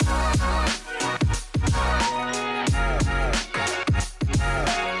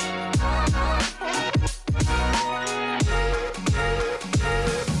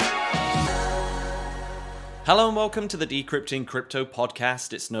Hello and welcome to the Decrypting Crypto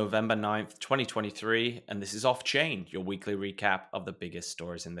podcast. It's November 9th, 2023, and this is Off Chain, your weekly recap of the biggest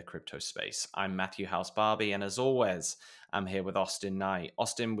stories in the crypto space. I'm Matthew House-Barbie, and as always, I'm here with Austin Knight.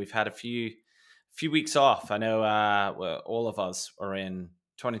 Austin, we've had a few weeks off. I know all of us are in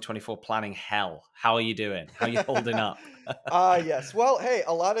 2024 planning hell. How are you doing? How are you holding up? Yes. Well, hey,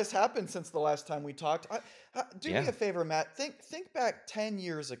 a lot has happened since the last time we talked. Do me Yeah. a favor, Matt. Think back 10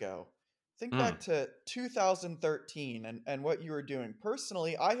 years ago. Think back Mm. to 2013 and what you were doing.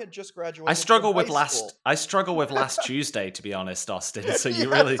 Personally, I had just I graduated from struggle with high last. school. I struggle with last Tuesday, to be honest, Austin. So you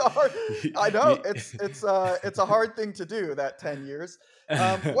Yeah, really, it's a hard. you, I know you it's a hard thing to do. That 10 years.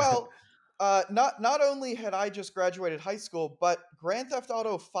 Well, not only had I just graduated high school, but Grand Theft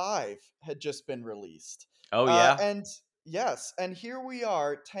Auto 5 had just been released. Oh yeah, And yes, and here we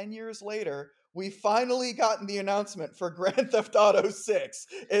are 10 years later. We finally gotten the announcement for Grand Theft Auto 6.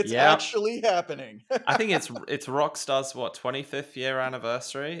 It's yeah. actually happening. I think it's Rockstar's 25th year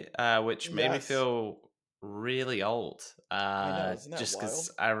anniversary, which made me Yes, feel really old. I know. Isn't that Just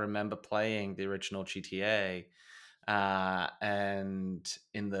because wild? I remember playing the original GTA, and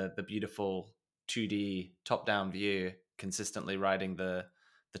in the beautiful 2D top down view, consistently riding the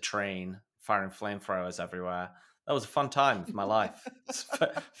train, firing flamethrowers everywhere. That was a fun time of my life. It's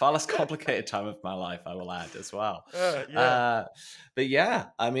far less complicated time of my life, I will add as well. Yeah. Uh, but yeah,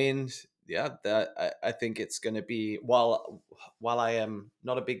 I mean, yeah, I think it's going to be while I am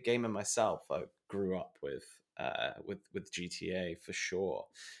not a big gamer myself, I grew up with GTA for sure.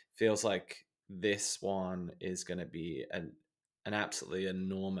 Feels like this one is going to be an absolutely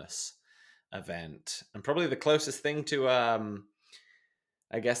enormous event and probably the closest thing to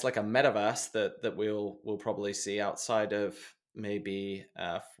I guess like a metaverse that we'll probably see outside of maybe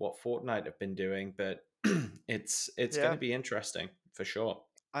what Fortnite have been doing, but it's going to Yeah. be interesting for sure.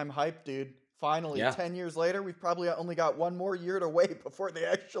 I'm hyped, dude. Finally, Yeah. 10 years later, we've probably only got one more year to wait before they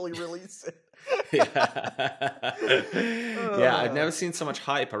actually release it. Yeah. Yeah, I've Uh, never seen so much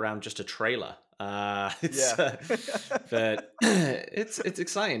hype around just a trailer. It's yeah. but it's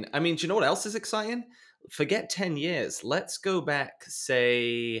exciting. I mean, do you know what else is exciting? Forget 10 years. Let's go back,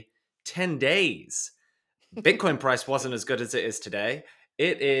 say 10 days. Bitcoin price wasn't as good as it is today.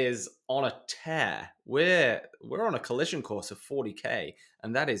 It is on a tear. We're on a collision course of 40K,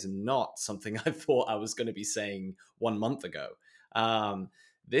 and that is not something I thought I was going to be saying 1 month ago. Um,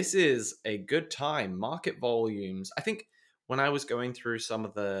 this is a good time. Market volumes. I think when I was going through some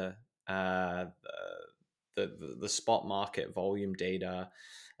of uh, the spot market volume data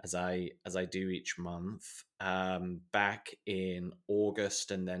as I do each month, back in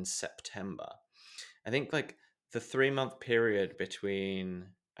August and then September. I think like the 3 month period between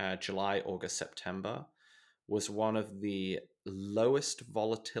July, August, September was one of the lowest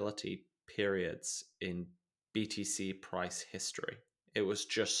volatility periods in BTC price history. It was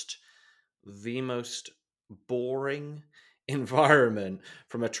just the most boring environment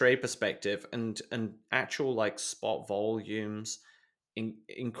from a trade perspective, and actual like spot volumes,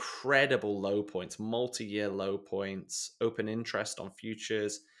 incredible low points, multi-year low points, open interest on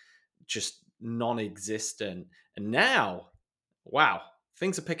futures just non-existent. And now, wow,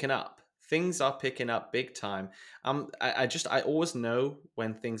 things are picking up. Things are picking up big time. I always know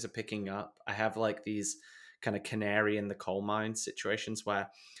when things are picking up. I have like these kind of canary in the coal mine situations where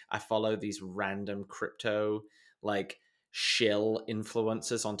I follow these random crypto like shill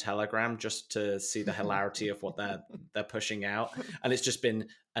influencers on Telegram just to see the hilarity of what they're pushing out. And it's just been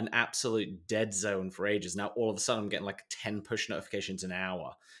an absolute dead zone for ages. Now all of a sudden I'm getting like 10 push notifications an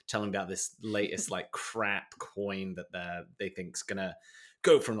hour telling about this latest like crap coin that they think's gonna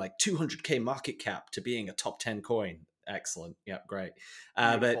go from like 200k market cap to being a top 10 coin. Excellent. Yep, great.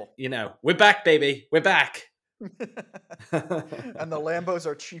 But Beautiful. you know, we're back, baby. We're back. And the Lambos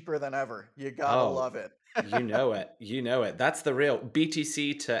are cheaper than ever. You gotta Oh, love it. you know it. You know it. That's the real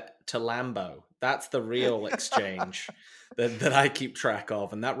BTC to Lambo. That's the real exchange that I keep track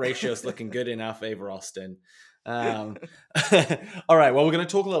of, and that ratio is looking good in our favor, Austin. Um, all right. Well, we're going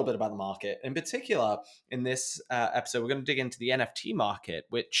to talk a little bit about the market, in particular in this episode. We're going to dig into the NFT market,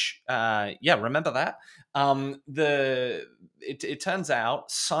 which, yeah, remember that. It turns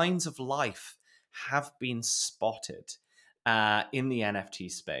out signs of life have been spotted in the NFT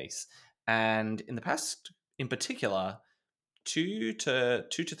space. And in the past, in particular, 2 to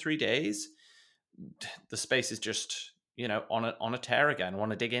 3 days, the space is just on a tear again. I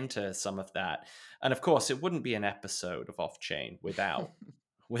want to dig into some of that, and of course, it wouldn't be an episode of Off Chain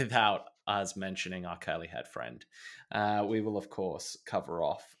without us mentioning our curly head friend. We will, of course, cover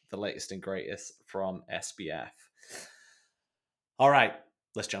off the latest and greatest from SBF. All right,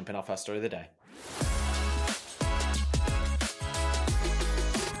 let's jump in our first story of the day.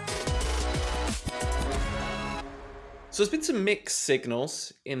 So there's been some mixed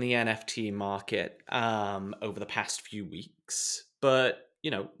signals in the NFT market over the past few weeks, but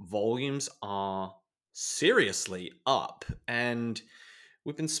volumes are seriously up, and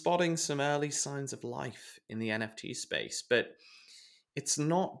we've been spotting some early signs of life in the NFT space. But it's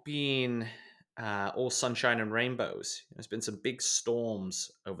not been all sunshine and rainbows. There's been some big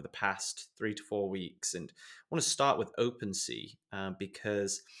storms over the past 3 to 4 weeks, and I want to start with OpenSea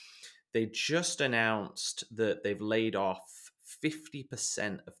because they just announced that they've laid off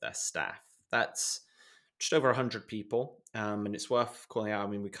 50% of their staff. That's just over 100 people, and it's worth calling out. I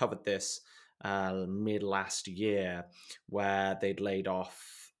mean, we covered this mid last year, where they'd laid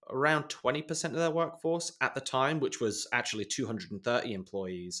off around 20% of their workforce at the time, which was actually 230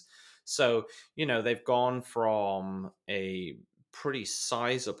 employees. So, they've gone from a pretty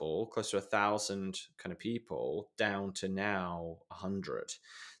sizable, close to 1,000 kind of people, down to now 100.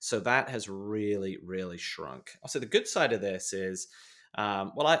 So that has really, really shrunk. Also, the good side of this is,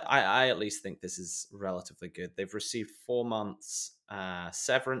 well, I at least think this is relatively good. They've received 4 months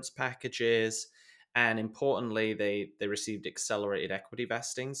severance packages, and importantly, they received accelerated equity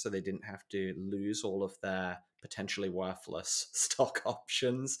vesting, so they didn't have to lose all of their potentially worthless stock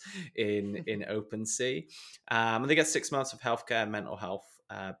options in OpenSea. And they get 6 months of healthcare and mental health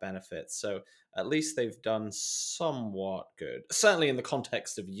benefits. So at least they've done somewhat good. Certainly in the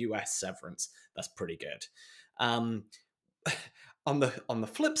context of US severance, that's pretty good. Um, on the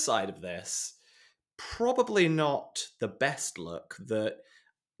flip side of this, probably not the best look that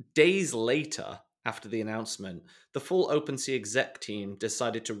days later, after the announcement, the full OpenSea exec team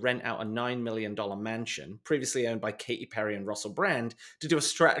decided to rent out a $9 million mansion, previously owned by Katy Perry and Russell Brand, to do a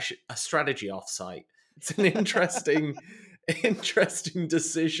strategy offsite. It's an interesting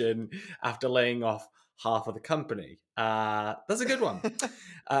decision after laying off half of the company. That's a good one.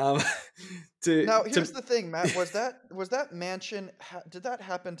 Um, Now, to here's the thing, Matt. Was that mansion? Did that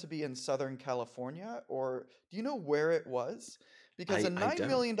happen to be in Southern California, or do you know where it was? Because a I nine don't.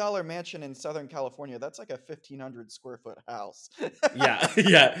 million dollar mansion in Southern California, that's like a 1,500 square foot house. Yeah,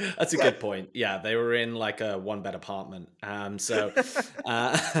 yeah, that's a good point. Yeah, they were in like a one bed apartment.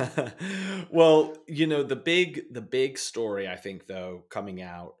 Well, the big story I think though coming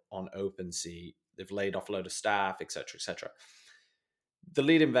out on OpenSea, they've laid off a load of staff, etc., etc. The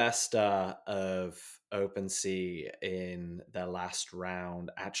lead investor of OpenSea in their last round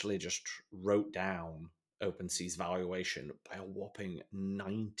actually just wrote down OpenSea's valuation by a whopping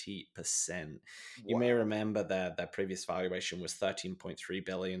 90%. You may Wow. remember their previous valuation was $13.3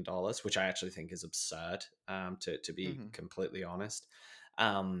 billion, which I actually think is absurd, to be Hmm. completely honest.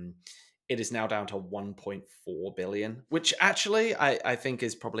 Um, it is now down to 1.4 billion, which actually I think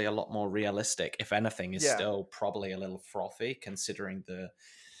is probably a lot more realistic. If anything, is Yeah. still probably a little frothy considering the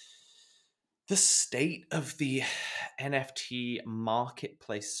state of the NFT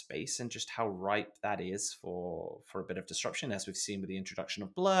marketplace space and just how ripe that is for a bit of disruption, as we've seen with the introduction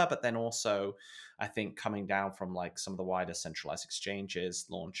of Blur, but then also I think coming down from like some of the wider centralized exchanges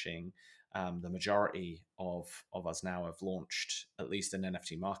launching. The majority of us now have launched at least an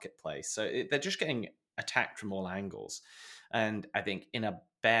NFT marketplace, so they're just getting attacked from all angles, and I think in a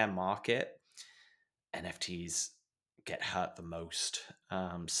bear market, NFTs get hurt the most.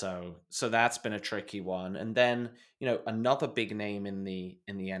 So that's been a tricky one. And then another big name in the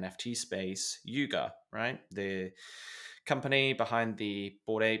NFT space, Yuga, right? The company behind the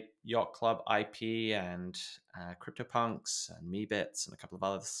Bored Ape Yacht Club IP and CryptoPunks and Meebits and a couple of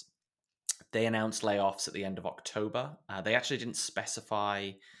others. They announced layoffs at the end of October. They actually didn't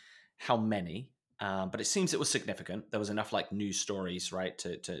specify how many, but it seems it was significant. There was enough like news stories, right,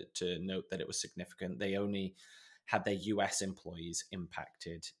 to note that it was significant. They only had their US employees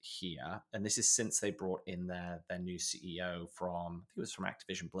impacted here, and this is since they brought in their new CEO from, I think it was from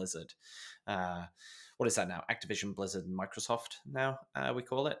Activision Blizzard. Uh, what is that now? Activision Blizzard Microsoft now, we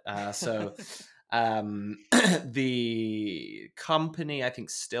call it. The company I think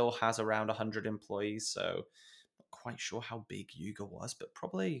still has around 100 employees, so quite sure how big Yuga was, but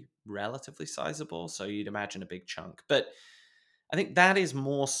probably relatively sizable. So you'd imagine a big chunk. But I think that is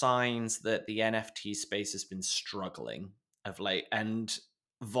more signs that the NFT space has been struggling of late, and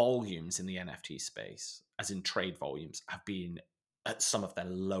volumes in the NFT space, as in trade volumes, have been at some of their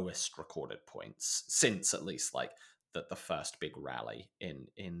lowest recorded points since at least like the first big rally in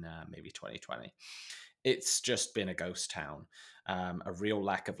maybe 2020. It's just been a ghost town, a real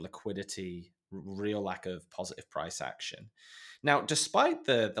lack of liquidity real lack of positive price action. Now, despite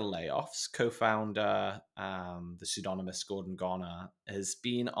the layoffs, co-founder, the pseudonymous Gordon Goner, has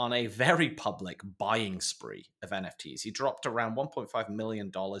been on a very public buying spree of NFTs. He dropped around $1.5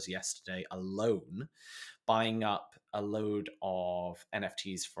 million yesterday alone, buying up a load of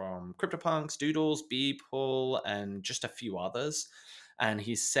NFTs from CryptoPunks, Doodles, Beeple, and just a few others. And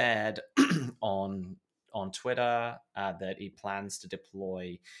he said on Twitter that he plans to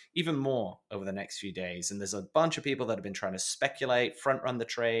deploy even more over the next few days. And there's a bunch of people that have been trying to speculate, front run the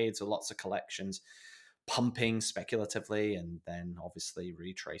trades, with lots of collections pumping speculatively and then obviously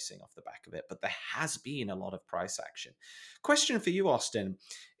retracing off the back of it. But there has been a lot of price action. Question for you, Austin.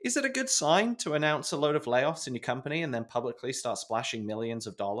 Is it a good sign to announce a load of layoffs in your company and then publicly start splashing millions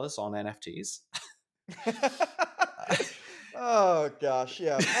of dollars on NFTs? Oh gosh,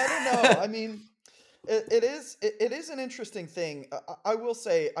 yeah. I don't know. I mean, it is an interesting thing. I will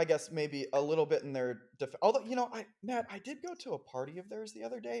say, I guess maybe a little bit in their although I Matt, I did go to a party of theirs the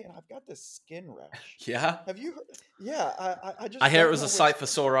other day, and I've got this skin rash. Yeah. Have you heard? Yeah, I I just hear it don't was know a which. sight for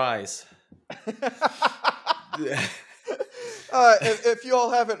sore eyes. If you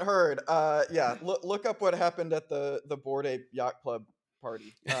all haven't heard, yeah, look up what happened at the Bored Ape Yacht Club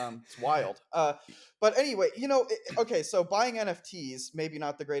party. It's wild. But anyway, okay, so buying NFTs maybe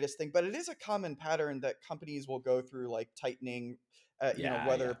not the greatest thing, but it is a common pattern that companies will go through, like tightening. Yeah,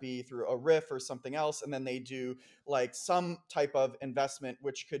 Whether yeah. it be through a riff or something else, and then they do like some type of investment,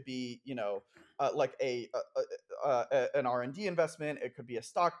 which could be, like an R&D investment. It could be a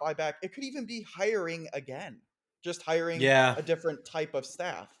stock buyback. It could even be hiring again, just hiring Yeah, a different type of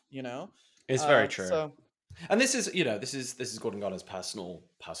staff. it's very true. So And this is Gordon Goddard's personal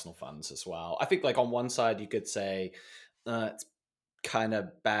funds as well. I think like on one side you could say it's kind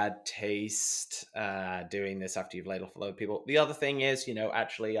of bad taste doing this after you've laid off a load of people. The other thing is,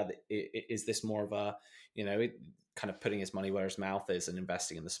 actually, is this more of a, kind of putting his money where his mouth is and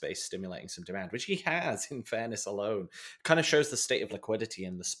investing in the space, stimulating some demand, which he has, in fairness alone, kind of shows the state of liquidity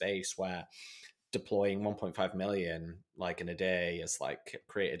in the space where deploying 1.5 million like in a day has like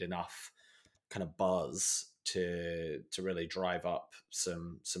created enough kind of buzz to really drive up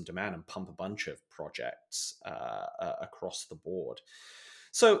some demand and pump a bunch of projects across the board.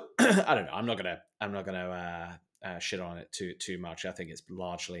 So I don't know. I'm not gonna shit on it too much. I think it's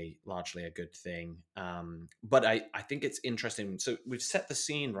largely a good thing. But I think it's interesting. So we've set the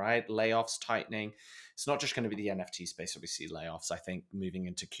scene, right? Layoffs, tightening. It's not just going to be the NFT space where we see layoffs. I think moving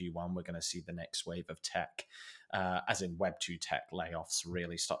into Q1, we're going to see the next wave of tech, as in Web2 tech layoffs,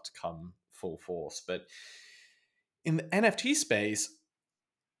 really start to come full force. But in the NFT space,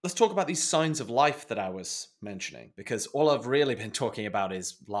 let's talk about these signs of life that I was mentioning, because all I've really been talking about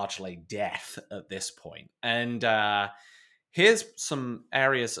is largely death at this point. And here's some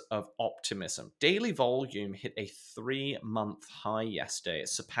areas of optimism. Daily volume hit a 3-month high yesterday. It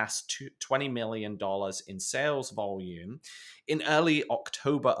surpassed $20 million in sales volume. In early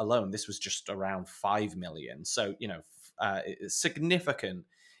October alone, this was just around 5 million. So, significant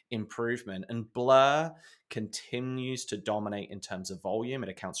improvement. And Blur continues to dominate in terms of volume. It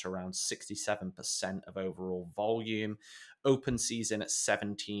accounts for around 67% of overall volume. OpenSea's in at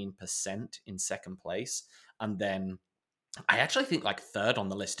 17% in second place. And then I actually think like third on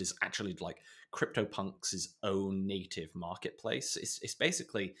the list is actually like CryptoPunks' own native marketplace. It's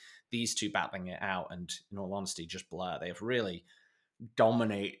basically these two battling it out, and in all honesty, just Blur. They have really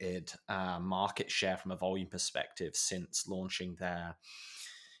dominated market share from a volume perspective since launching their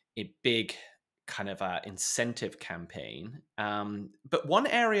a big kind of incentive campaign. But one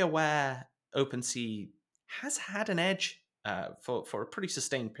area where OpenSea has had an edge for a pretty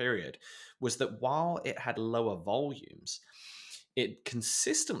sustained period was that while it had lower volumes, it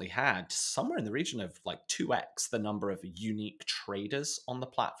consistently had somewhere in the region of like 2x the number of unique traders on the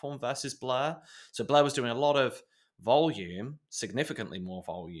platform versus Blur. So Blur was doing a lot of volume, significantly more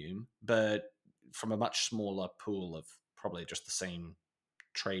volume, but from a much smaller pool of probably just the same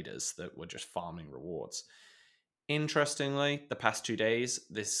traders that were just farming rewards. Interestingly, the past 2 days,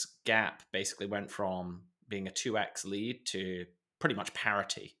 this gap basically went from being a 2x lead to pretty much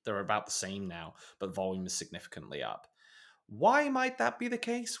parity. They're about the same now, but volume is significantly up. Why might that be the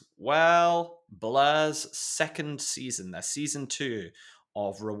case? Well, Blur's second season, their season 2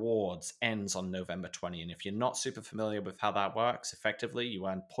 of rewards, ends on November 20. And if you're not super familiar with how that works, effectively, you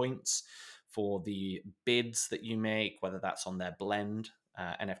earn points for the bids that you make, whether that's on their blend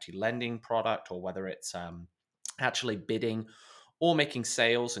NFT lending product or whether it's actually bidding or making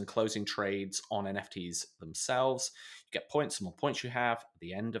sales and closing trades on NFTs themselves. You get points. The more points you have at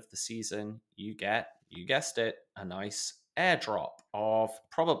the end of the season, you get, you guessed it, a nice airdrop of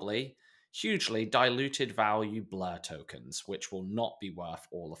probably hugely diluted value blur tokens, which will not be worth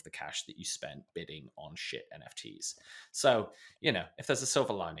all of the cash that you spent bidding on shit NFTs. So, if there's a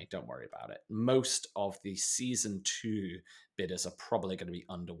silver lining, don't worry about it. Most of the season two bidders are probably going to be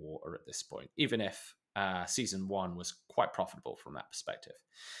underwater at this point, even if season one was quite profitable from that perspective.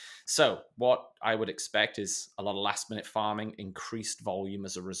 So, what I would expect is a lot of last minute farming, increased volume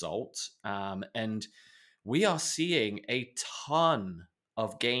as a result. And we are seeing a ton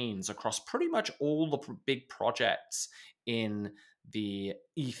of gains across pretty much all the big projects in the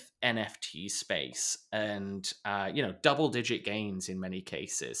ETH NFT space, and double digit gains in many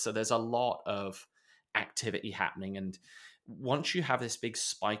cases. So there's a lot of activity happening, and once you have this big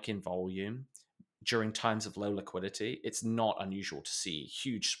spike in volume during times of low liquidity, it's not unusual to see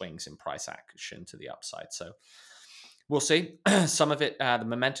huge swings in price action to the upside. So we'll see. Some of it, the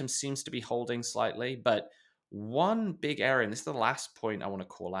momentum seems to be holding slightly, but one big area, and this is the last point I want to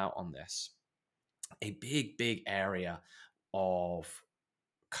call out on this, a big, big area of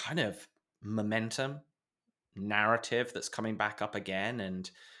kind of momentum, narrative that's coming back up again, and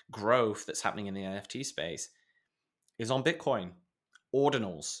growth that's happening in the NFT space is on Bitcoin.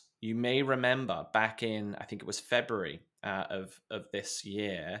 Ordinals. You may remember back in, I think it was February of this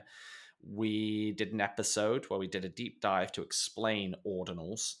year, we did an episode where we did a deep dive to explain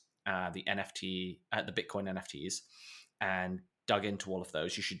ordinals, the the Bitcoin NFTs, and dug into all of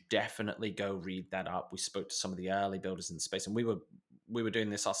those. You should definitely go read that up. We spoke to some of the early builders in the space, and we were doing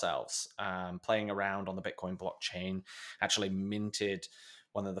this ourselves, playing around on the Bitcoin blockchain. Actually minted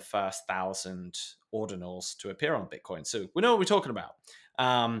one of the first 1,000 ordinals to appear on Bitcoin. So we know what we're talking about.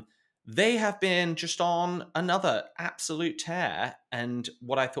 They have been just on another absolute tear. And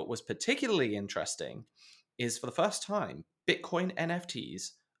what I thought was particularly interesting is, for the first time, Bitcoin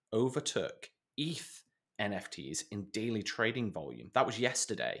NFTs overtook ETH NFTs in daily trading volume. That was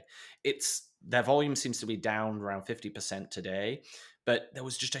yesterday. Their volume seems to be down around 50% today, but there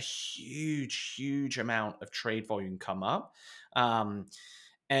was just a huge, huge amount of trade volume come up.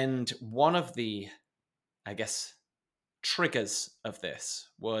 And one of the, I guess, triggers of this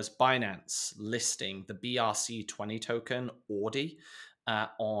was Binance listing the BRC20 token Audi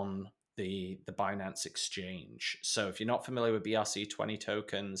on the Binance exchange. So if you're not familiar with BRC20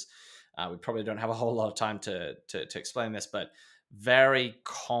 tokens, we probably don't have a whole lot of time to explain this, but very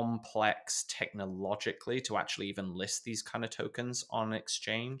complex technologically to actually even list these kind of tokens on an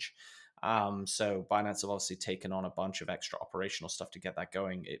exchange. So Binance have obviously taken on a bunch of extra operational stuff to get that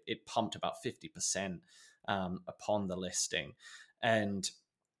going. It pumped about 50% upon the listing. And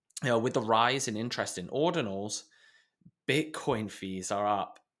with the rise in interest in ordinals, Bitcoin fees are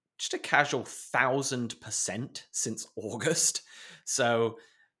up just a casual 1,000% since August. So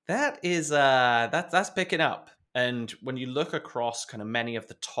that's picking up. And when you look across kind of many of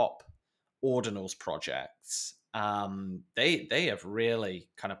the top ordinals projects, they have really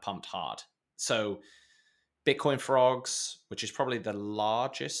kind of pumped hard. So Bitcoin Frogs, which is probably the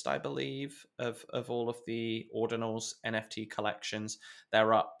largest, I believe, of all of the ordinals NFT collections,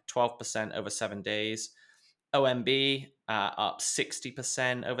 they're up 12% over 7 days. OMB up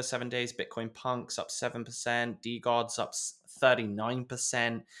 60% over 7 days. Bitcoin Punks up 7%. DGods up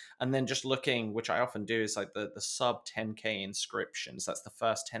 39%. And then just looking, which I often do, is like the sub 10K inscriptions. That's the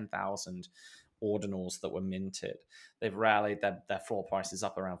first 10,000 ordinals that were minted. They've rallied, their floor price is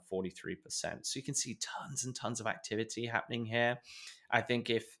up around 43%. So you can see tons and tons of activity happening here. I think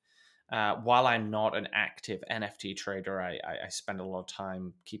if while I'm not an active NFT trader, I spend a lot of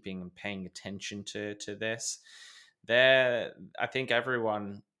time keeping and paying attention to this. I think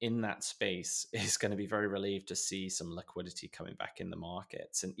everyone in that space is going to be very relieved to see some liquidity coming back in the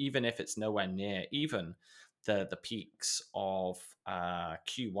markets. And even if it's nowhere near even the peaks of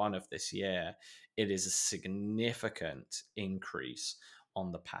Q1 of this year, it is a significant increase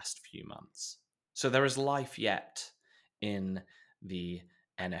on the past few months. So there is life yet in the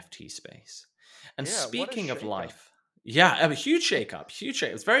NFT space. And Yeah, what a speaking of shakeup. life, yeah, a huge shakeup, huge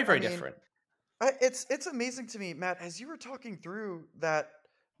shake. It's very, I very mean, different. it's amazing to me, Matt, as you were talking through that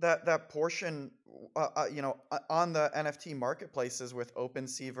portion, on the NFT marketplaces with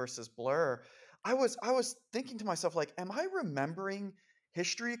OpenSea versus Blur. I was thinking to myself, like, am I remembering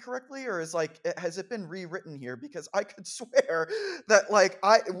history correctly, or has it been rewritten here? Because I could swear that, like,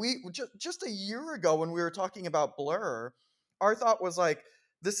 we just a year ago when we were talking about Blur, our thought was like,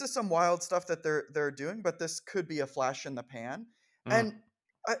 this is some wild stuff that they're doing, but this could be a flash in the pan. Mm, And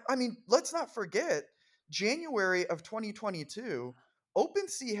I mean, let's not forget, January of 2022,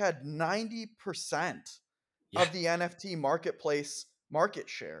 OpenSea had 90% yeah, of the NFT marketplace market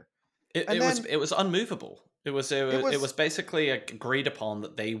share. it, And it was then it was unmovable. It It was was basically agreed upon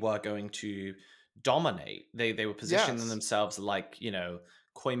that they were going to dominate. They were positioning yes. themselves like,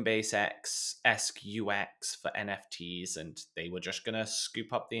 Coinbase X esque UX for NFTs, and they were just gonna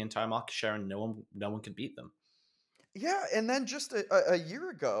scoop up the entire market share, and no one could beat them. Yeah, and then just a year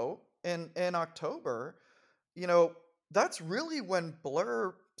ago in October, you know, that's really when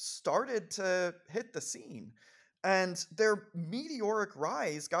Blur started to hit the scene. And their meteoric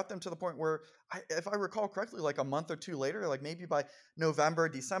rise got them to the point where, if I recall correctly, like a month or two later, like maybe by November,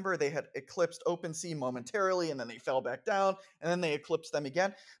 December, they had eclipsed OpenSea momentarily, and then they fell back down, and then they eclipsed them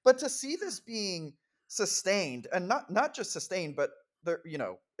again. But to see this being sustained, and not just sustained, but there,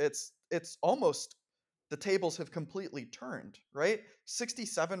 it's almost the tables have completely turned, right?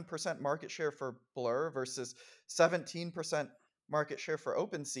 67% market share for Blur versus 17% market share for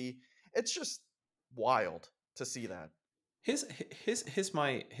OpenSea. It's just wild to see that. Here's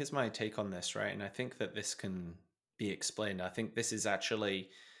my take on this, right? And I think that this can be explained. I think this is actually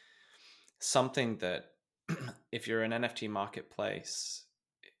something that, if you're an NFT marketplace,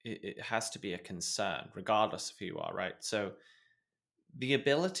 it has to be a concern, regardless of who you are, right? So the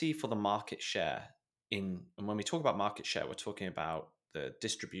ability for the market share and when we talk about market share, we're talking about the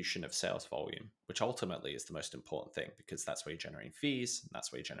distribution of sales volume, which ultimately is the most important thing because that's where you're generating fees and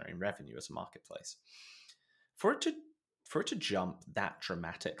that's where you're generating revenue as a marketplace. For it to for it to jump that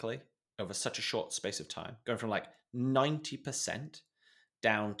dramatically over such a short space of time, going from like 90%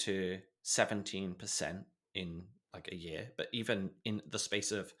 down to 17% in like a year, but even in the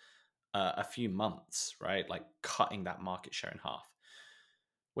space of a few months, right? Like cutting that market share in half.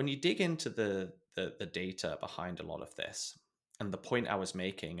 When you dig into the data behind a lot of this, and the point I was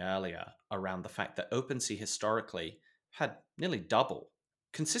making earlier around the fact that OpenSea historically had nearly double,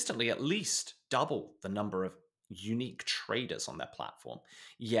 consistently at least double the number of unique traders on their platform,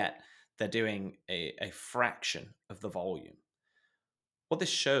 yet they're doing a fraction of the volume. What this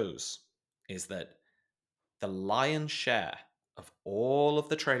shows is that the lion's share of all of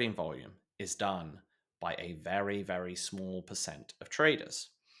the trading volume is done by a very, very small percent of traders.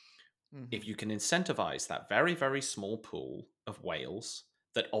 If Hmm. you can incentivize that very, very small pool of whales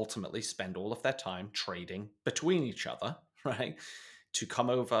that ultimately spend all of their time trading between each other, right, to come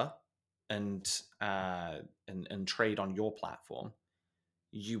over and and trade on your platform,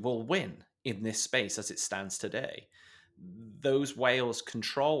 you will win in this space as it stands today. Those whales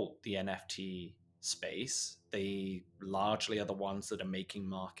control the NFT space. They largely are the ones that are making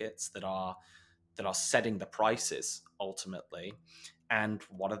markets, that are setting the prices ultimately. And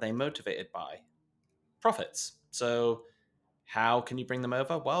what are they motivated by? Profits. So how can you bring them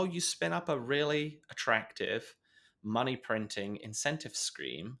over? Well, you spin up a really attractive money printing incentive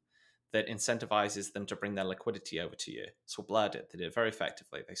scheme that incentivizes them to bring their liquidity over to you. So Blur did. They did it very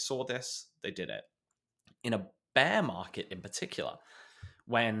effectively. They saw this, they did it. In a bear market in particular,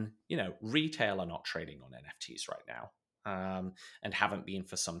 when retail are not trading on NFTs right now, and haven't been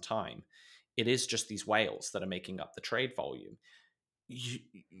for some time, it is just these whales that are making up the trade volume. you,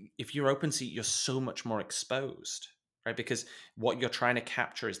 if you're OpenSea, you're so much more exposed, right? Because what you're trying to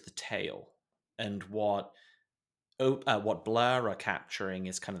capture is the tail, and what Blur are capturing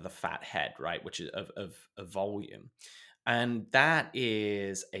is kind of the fat head, right? Which is of volume, and that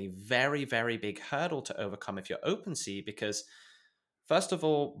is a very, very big hurdle to overcome if you're OpenSea, because first of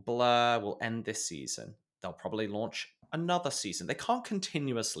all, Blur will end this season. They'll probably launch another season. They can't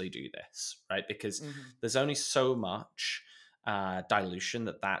continuously do this, right? Because Hmm. there's only so much dilution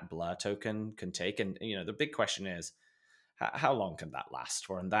that Blur token can take. And the big question is, how long can that last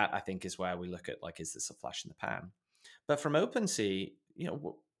for? And that, I think, is where we look at, like, is this a flash in the pan? But from OpenSea,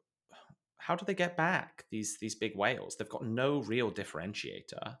 how do they get back these big whales? They've got no real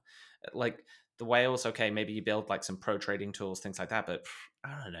differentiator. Like, the whales, okay, maybe you build like some pro trading tools, things like that, but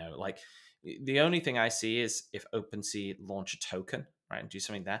I don't know. Like, the only thing I see is if OpenSea launch a token, right, and do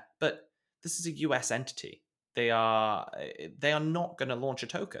something there. But this is a US entity. They are not going to launch a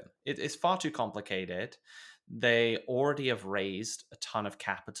token. It's far too complicated. They already have raised a ton of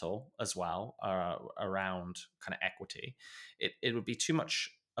capital as well, around kind of equity. It would be too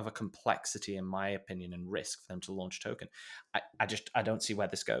much of a complexity, in my opinion, and risk for them to launch a token. I don't see where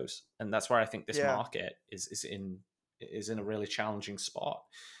this goes, and that's where I think this Yeah. market is in a really challenging spot.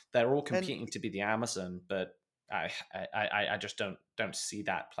 They're all And competing to be the Amazon, but I just don't see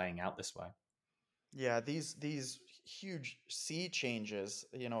that playing out this way. yeah, these huge sea changes,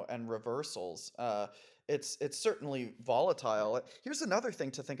 and reversals. It's certainly volatile. Here's another thing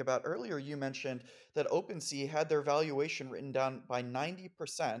to think about. Earlier, you mentioned that OpenSea had their valuation written down by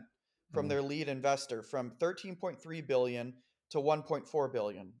 90% from Mm. their lead investor, from 13.3 billion to 1.4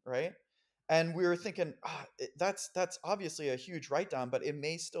 billion, right? and we were thinking, that's obviously a huge write down, but it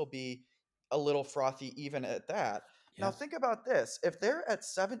may still be a little frothy even at that. Now Yeah. think about this: if they're at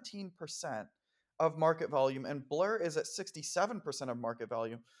 17% of market volume and Blur is at 67% of market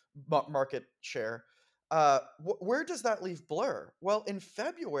value, market share, where does that leave Blur? Well, in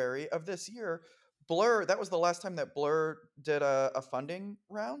February of this year, Blur, that was the last time that Blur did a funding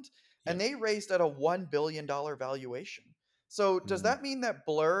round, and Yep. they raised at a $1 billion valuation. So does Mm. that mean that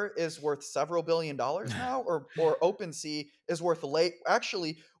Blur is worth several $1 billion now, or OpenSea is worth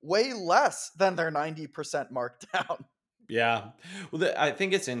actually way less than their 90% markdown? Yeah. Well, I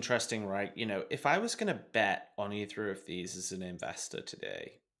think it's interesting, right? If I was going to bet on either of these as an investor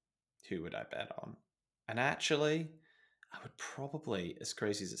today, who would I bet on? And actually, I would probably, as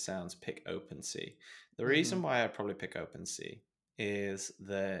crazy as it sounds, pick OpenSea. The reason Hmm. why I'd probably pick OpenSea is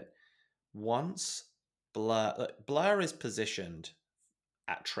that once Blur is positioned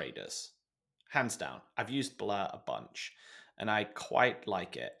at traders, hands down. I've used Blur a bunch, and I quite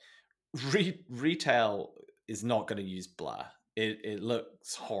like it. Retail is not going to use Blur. It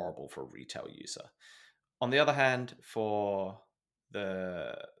looks horrible for a retail user. On the other hand, for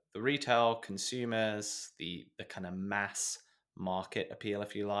the retail consumers, the kind of mass market appeal,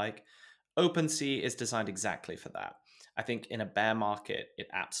 if you like, OpenSea is designed exactly for that. I think in a bear market, it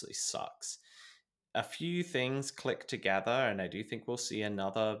absolutely sucks. A few things click together, and I do think we'll see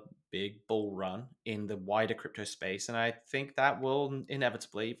another big bull run in the wider crypto space. And I think that will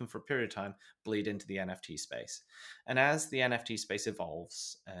inevitably, even for a period of time, bleed into the NFT space. And as the NFT space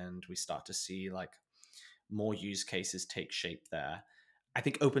evolves and we start to see like more use cases take shape there, I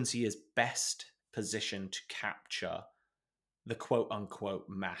think OpenSea is best positioned to capture the quote unquote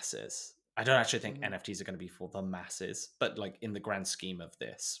masses. I don't actually think Hmm. NFTs are going to be for the masses, but like in the grand scheme of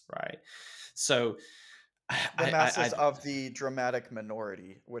this, right? So The masses I of the dramatic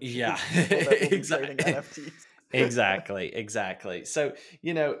minority, which yeah, is people that will be trading exactly, NFTs. exactly. So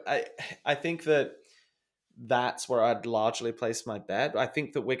I think that that's where I'd largely place my bet. I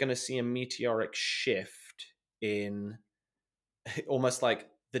think that we're going to see a meteoric shift in almost like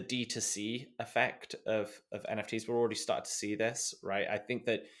the D2C effect of NFTs. We're already starting to see this, right? I think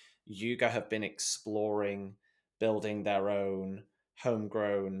that Yuga have been exploring building their own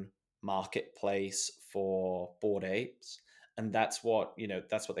homegrown marketplace for board apes. And that's what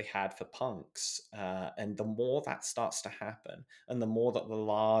they had for punks. And the more that starts to happen, and the more that the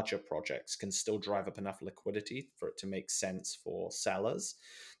larger projects can still drive up enough liquidity for it to make sense for sellers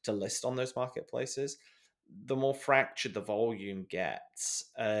to list on those marketplaces, the more fractured the volume gets,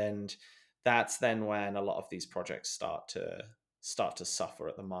 and that's then when a lot of these projects start to suffer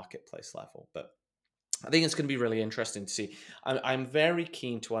at the marketplace level. But I think it's going to be really interesting to see. I'm very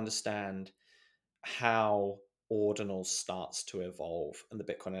keen to understand how ordinal starts to evolve, and the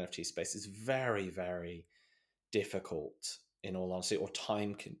Bitcoin NFT space is very, very difficult, in all honesty, or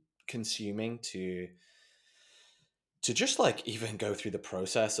time consuming to just like even go through the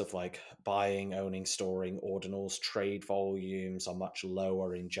process of like buying, owning, storing ordinals. Trade volumes are much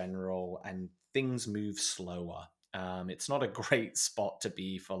lower in general, and things move slower. It's not a great spot to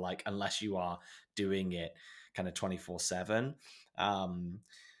be for, like, unless you are doing it kind of 24/7.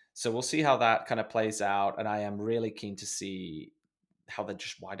 So we'll see how that kind of plays out, and I am really keen to see how the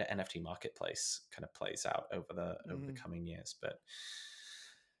just wider NFT marketplace kind of plays out over the Mhm. coming years. But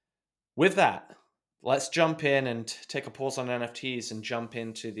with that, let's jump in and take a pause on NFTs and jump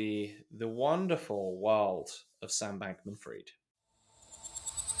into the wonderful world of Sam Bankman-Fried.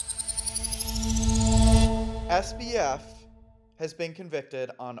 SBF has been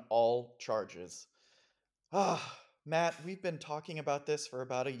convicted on all charges. Matt, we've been talking about this for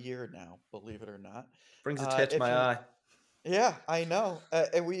about a year now, believe it or not. Brings a tear to If my you eye. Yeah, I know.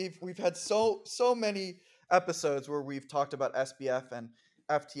 And we've had so many episodes where we've talked about SBF and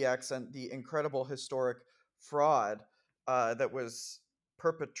FTX and the incredible historic fraud that was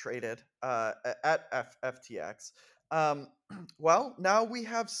perpetrated at FTX. Um, well, now we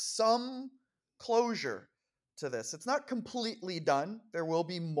have some closure to this. It's not completely done. There will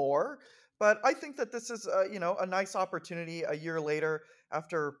be more, but I think that this is a nice opportunity a year later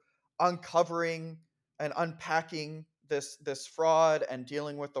after uncovering and unpacking this fraud and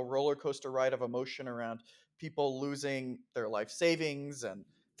dealing with the roller coaster ride of emotion around people losing their life savings and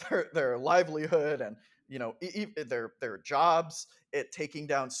their livelihood and their jobs, it taking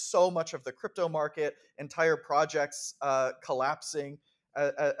down so much of the crypto market, entire projects collapsing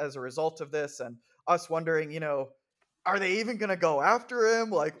as a result of this, and us wondering, are they even going to go after him?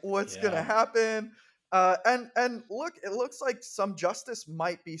 Like, what's going to Yeah. happen? And look, it looks like some justice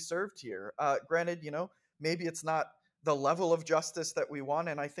might be served here. Granted, maybe it's not the level of justice that we want,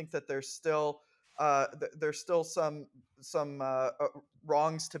 and I think that there's still some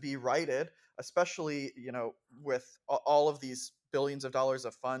wrongs to be righted, especially with all of these billions of dollars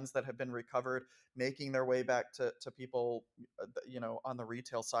of funds that have been recovered, making their way back to people, on the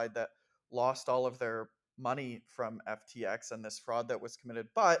retail side that lost all of their money from FTX and this fraud that was committed.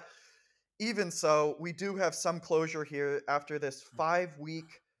 But even so, we do have some closure here after this 5 week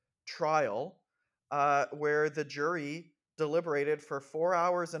trial, where the jury deliberated for 4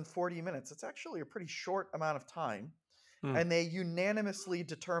 hours and 40 minutes. It's actually a pretty short amount of time. Hmm. And they unanimously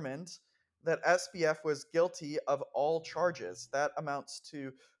determined that SBF was guilty of all charges. That amounts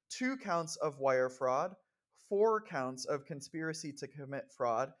to 2 counts of wire fraud, 4 counts of conspiracy to commit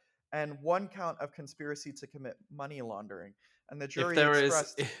fraud, and 1 count of conspiracy to commit money laundering. And the If jury there is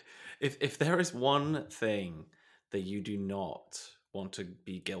expressed. if there is one thing that you do not want to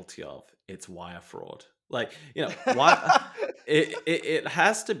be guilty of, it's wire fraud. Like, why it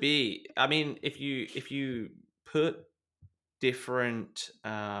has to be. I mean, if you put different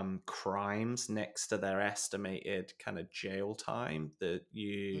crimes next to their estimated kind of jail time that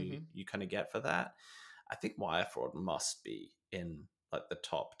you Mhm. you kind of get for that, I think wire fraud must be in like the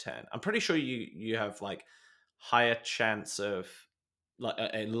top 10. I'm pretty sure you have like higher chance of like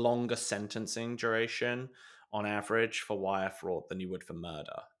a longer sentencing duration on average for wire fraud than you would for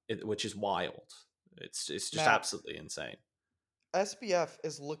murder, which is wild. It's just Matt, absolutely insane. SBF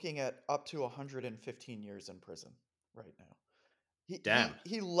is looking at up to 115 years in prison right now. He Damn.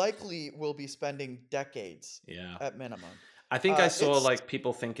 he he likely will be spending decades Yeah. at minimum. I think I saw It's like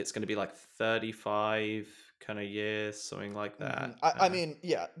people think it's going to be like 35 kind of years, something like mhm. that. I mean,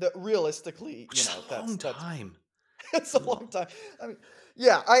 yeah, realistically, Which is a long that's time. it's A a long lot. time. I mean,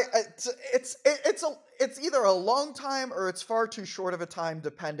 yeah, it's either a long time or it's far too short of a time,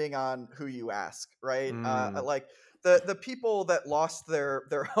 depending on who you ask, right? Mm, Like the people that lost their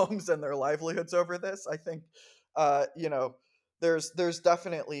homes and their livelihoods over this, I think, uh, you know, there's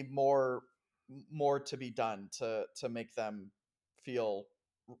definitely more to be done to make them feel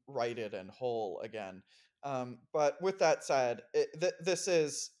righted and whole again. But with that said, this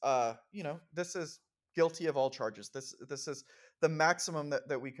is this is guilty of all charges. This is the maximum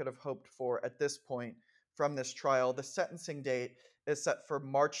that we could have hoped for at this point from this trial. The sentencing date is set for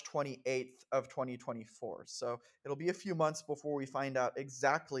March 28th of 2024. So it'll be a few months before we find out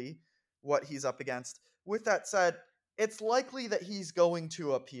exactly what he's up against. With that said, it's likely that he's going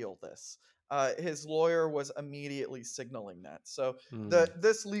to appeal this. His lawyer was immediately signaling that. So mm.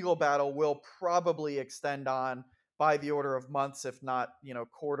 this legal battle will probably extend on by the order of months, if not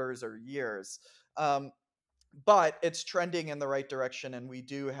quarters or years. Um, but it's trending in the right direction, and we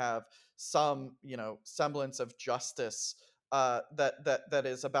do have some semblance of justice that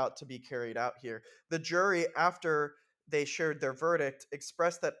is about to be carried out here. The jury, after they shared their verdict,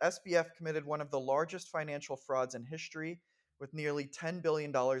 expressed that SBF committed one of the largest financial frauds in history, with nearly $10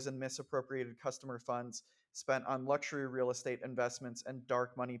 billion in misappropriated customer funds spent on luxury real estate investments and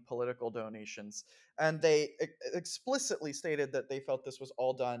dark money political donations. And they explicitly stated that they felt this was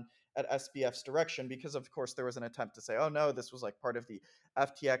all done at SBF's direction, because of course there was an attempt to say, oh no, this was like part of the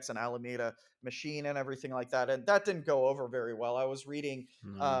FTX and Alameda machine and everything like that, and that didn't go over very well. I was reading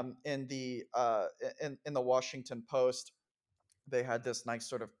No. in the Washington Post. They had this nice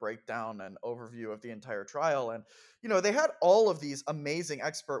sort of breakdown and overview of the entire trial, and they had all of these amazing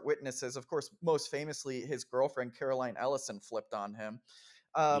expert witnesses. Of course, most famously, his girlfriend Caroline Ellison flipped on him.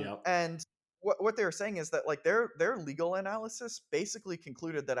 Yep. And what they were saying is that, like, their legal analysis basically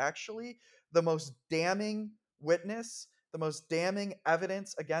concluded that actually the most damning witness, the most damning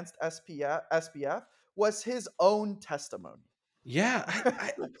evidence against SBF was his own testimony. Yeah,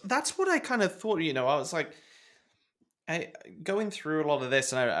 I that's what I kind of thought. I was like, I going through a lot of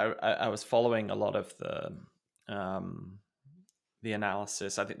this, and I was following a lot of um, the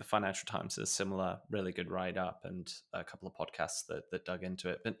analysis. I think the Financial Times is a similar, really good write up, and a couple of podcasts that dug into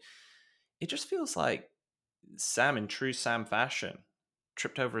it. But it just feels like Sam, in true Sam fashion,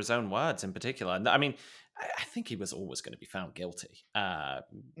 tripped over his own words in particular. And I mean, I think he was always going to be found guilty,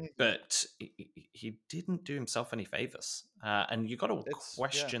 Mhm. but he didn't do himself any favors. And you got to It's yeah.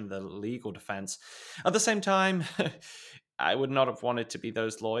 question the legal defense. At the same time, I would not have wanted to be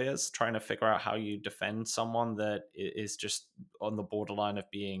those lawyers trying to figure out how you defend someone that is just on the borderline of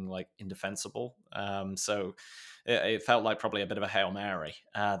being like indefensible. So it felt like probably a bit of a Hail Mary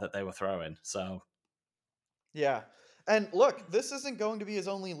that they were throwing. So Yeah. And look, this isn't going to be his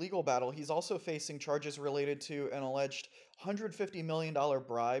only legal battle. He's also facing charges related to an alleged $150 million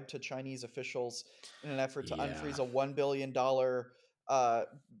bribe to Chinese officials in an effort to yeah. unfreeze a $1 billion, uh,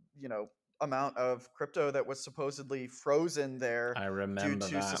 you know, amount of crypto that was supposedly frozen there I due remember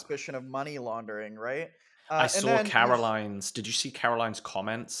to that. suspicion of money laundering, right? I And saw then he's Caroline's. Did you see Caroline's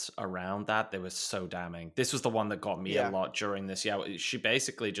comments around that? They were so damning. This was the one that got me a yeah, lot during this. Yeah, she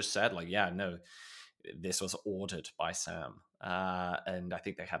basically just said, like, yeah, no, this was ordered by Sam. And I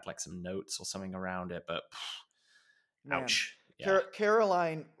think they had like some notes or something around it, but man, ouch. Yeah.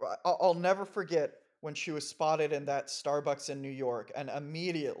 Caroline, I'll never forget when she was spotted in that Starbucks in New York, and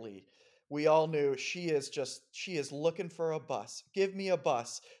immediately we all knew she is looking for a bus. Give me a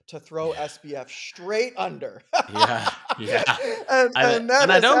bus to throw Yeah. SBF straight under, Yeah. Yeah. and that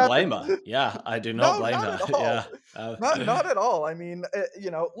And I has don't blame happened. her. Yeah, I do not No, blame not her. at all. Yeah. Uh, Not at all. I mean,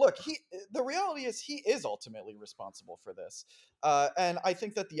 look, the reality is he is ultimately responsible for this. And I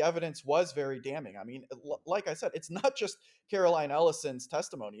think that the evidence was very damning. I mean, like I said, it's not just Caroline Ellison's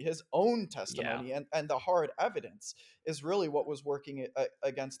testimony, his own yeah. testimony and the hard evidence is really what was working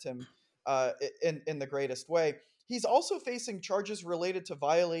against him in the greatest way. He's also facing charges related to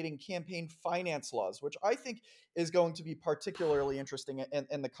violating campaign finance laws, which I think is going to be particularly interesting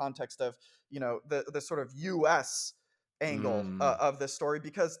in the context of the sort of U.S. angle Mm, of this story,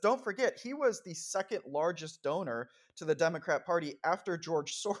 because don't forget he was the second largest donor to the Democrat Party after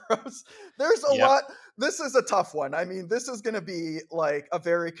George Soros. There's a yep. lot. This is a tough one. I mean, this is going to be like a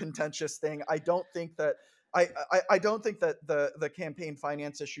very contentious thing. I don't think that. I don't think that the campaign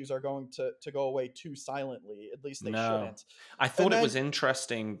finance issues are going to go away too silently. At least they No. shouldn't. I And thought it was then,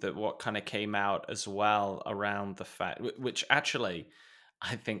 interesting that what kind of came out as well around the fact, which actually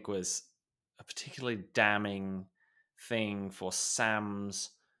I think was a particularly damning thing for Sam's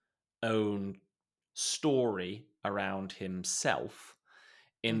own story around himself,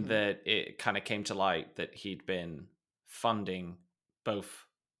 in mhm. that it kind of came to light that he'd been funding both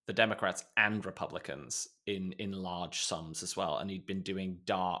the Democrats and Republicans in large sums as well, and he'd been doing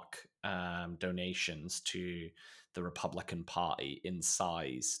dark donations to the Republican Party in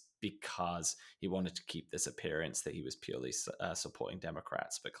size because he wanted to keep this appearance that he was purely supporting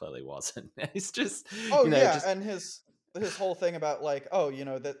Democrats, but clearly wasn't. It's just, Oh yeah, just and his whole thing about like, oh,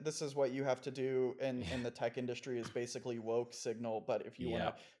 that this is what you have to do in the tech industry is basically woke signal, but if you want yeah,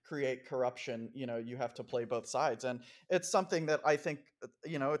 to create corruption, you have to play both sides. And it's something that I think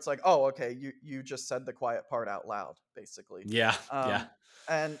it's like, oh, okay, you just said the quiet part out loud, basically. yeah, yeah.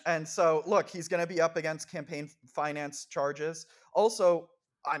 Um and so look, he's going to be up against campaign finance charges. Also,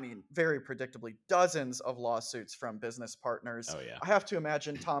 I mean, very predictably, dozens of lawsuits from business partners. Oh yeah. I have to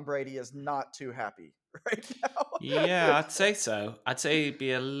imagine Tom Brady is not too happy right Yeah, now. I'd say so. I'd say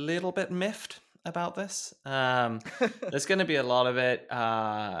be a little bit miffed about this. There's going to be a lot of it.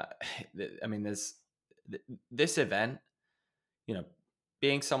 I mean, this event. You know,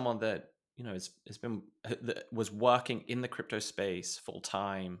 being someone that has been that was working in the crypto space full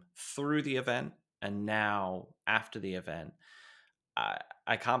time through the event and now after the event.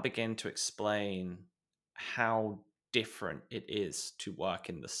 I can't begin to explain how different it is to work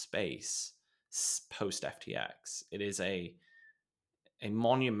in the space post FTX. It is a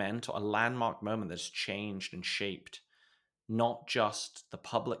monumental, a landmark moment that's changed and shaped not just the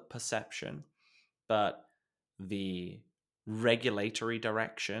public perception, but the regulatory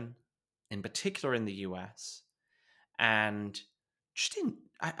direction, in particular in the US, and just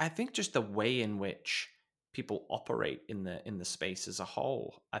I think just the way in which people operate in the space as a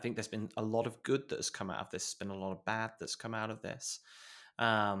whole. I think there's been a lot of good that has come out of this. There's been a lot of bad that's come out of this.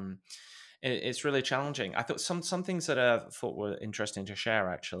 Um, it's really challenging. I thought some things that I thought were interesting to share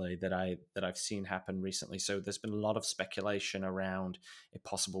actually that I've seen happen recently. So there's been a lot of speculation around a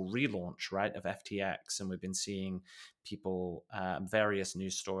possible relaunch, right, of FTX, and we've been seeing people various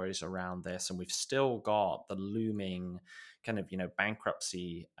news stories around this, and we've still got the looming kind of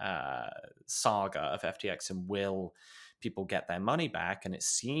bankruptcy saga of FTX, and will people get their money back? And it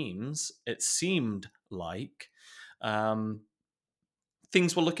seemed like um,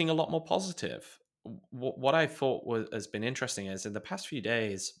 things were looking a lot more positive. What I thought has been interesting is in the past few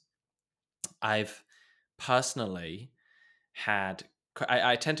days, I've personally had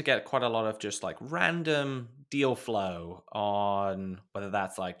I tend to get quite a lot of just like random deal flow on whether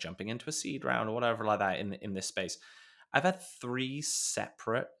that's like jumping into a seed round or whatever like that in this space. I've had three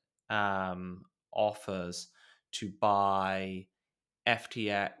separate offers to buy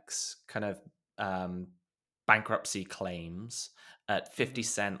FTX kind of um, bankruptcy claims at 50 hmm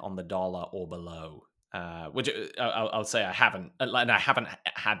cent on the dollar or below. Which I'll say I haven't, and I haven't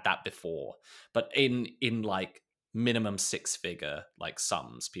had that before. But in like minimum six figure like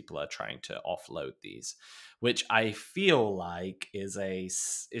sums, people are trying to offload these, which I feel like is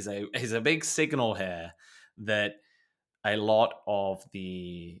a big signal here that a lot of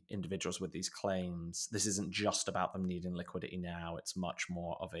the individuals with these claims, this isn't just about them needing liquidity now. It's much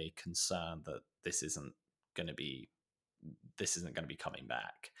more of a concern that going to be this isn't going to be coming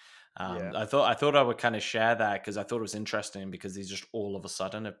back. Yeah. I thought I would kind of share that because I thought it was interesting because these just all of a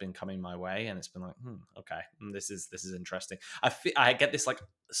sudden have been coming my way, and it's been like, okay, this is interesting. I get this like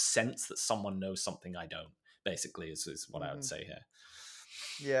sense that someone knows something I don't. Basically, is what I would Hmm. say here.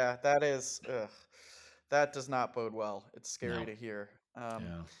 Yeah, that is. Ugh, that does not bode well. It's scary No, to hear. yeah.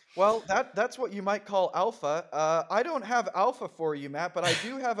 Well, that's what you might call alpha. I don't have alpha for you, Matt, but I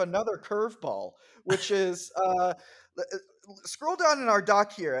do have another curveball, which is scroll down in our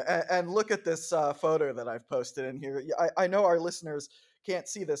doc here and look at this photo that I've posted in here. I know our listeners can't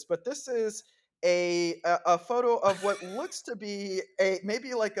see this, but this is a photo of what looks to be a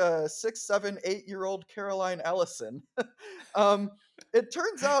maybe like a 6, 7, 8-year-old Caroline Ellison. um, it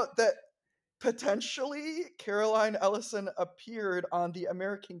turns out that potentially Caroline Ellison appeared on the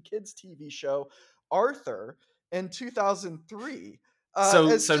American Kids TV show Arthur in 2003. It's So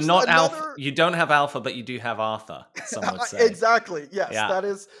just not Alpha. another. You don't have Alpha, but you do have Arthur. Some would say. Exactly. Yes, Yeah.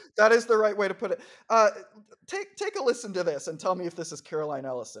 that is the right way to put it. Uh, take a listen to this and tell me if this is Caroline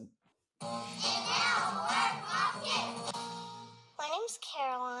Ellison. My name's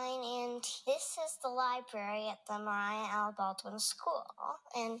Caroline, and this is the library at the Mariah L. Baldwin School.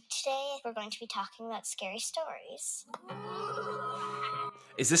 And today we're going to be talking about scary stories.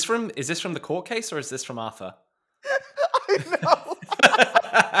 Is this from the court case or is this from Arthur? I know.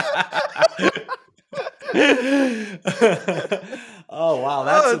 Oh wow,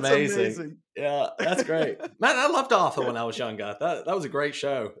 that's Oh, it's amazing. amazing. Yeah, that's great. Man, I loved Arthur when I was younger. That was a great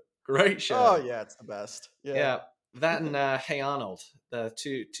show. Great Oh show. yeah, it's the best. Yeah. Yeah, that and Hey Arnold, the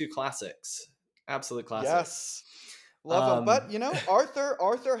two classics, absolute classics. Yes. Love them. Um, But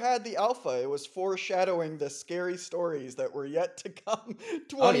Arthur had the alpha. It was foreshadowing the scary stories that were yet to come oh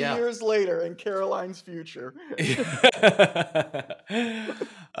 20 yeah. years later in Caroline's future.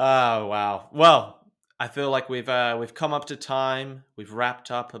 Oh wow. Well, I feel like we've come up to time. We've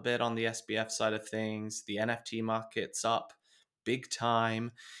wrapped up a bit on the SBF side of things. The NFT market's up big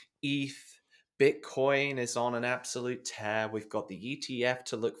time. ETH, Bitcoin is on an absolute tear. We've got the ETF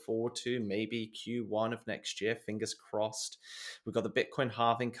to look forward to, maybe Q1 of next year. Fingers crossed. We've got the Bitcoin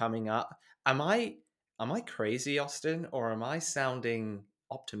halving coming up. Am I crazy, Austin, or am I sounding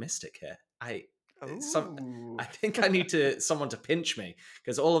optimistic here? Some I Ooh. think I need someone to pinch me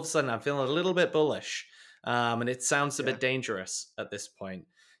because all of a sudden I'm feeling a little bit bullish, and it sounds a Yeah. bit dangerous at this point.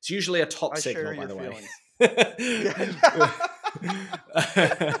 It's usually a top I share signal, by your the way. feelings. Yeah.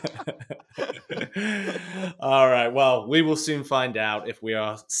 All right. Well, we will soon find out if we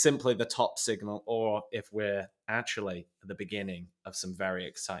are simply the top signal or if we're actually at the beginning of some very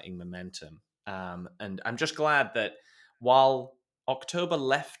exciting momentum. And I'm just glad that while October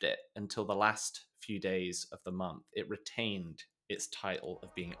left it until the last few days of the month, it retained its title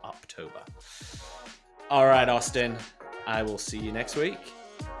of being Uptober. All right, Austin. I will see you next week.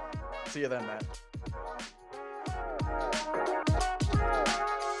 See you then, Matt.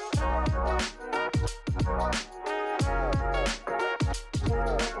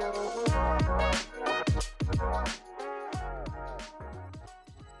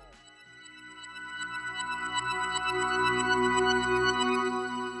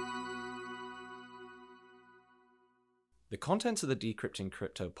 The contents of the Decrypting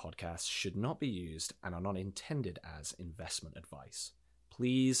Crypto podcast should not be used and are not intended as investment advice.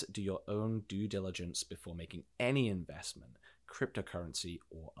 Please do your own due diligence before making any investment, cryptocurrency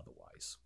or otherwise.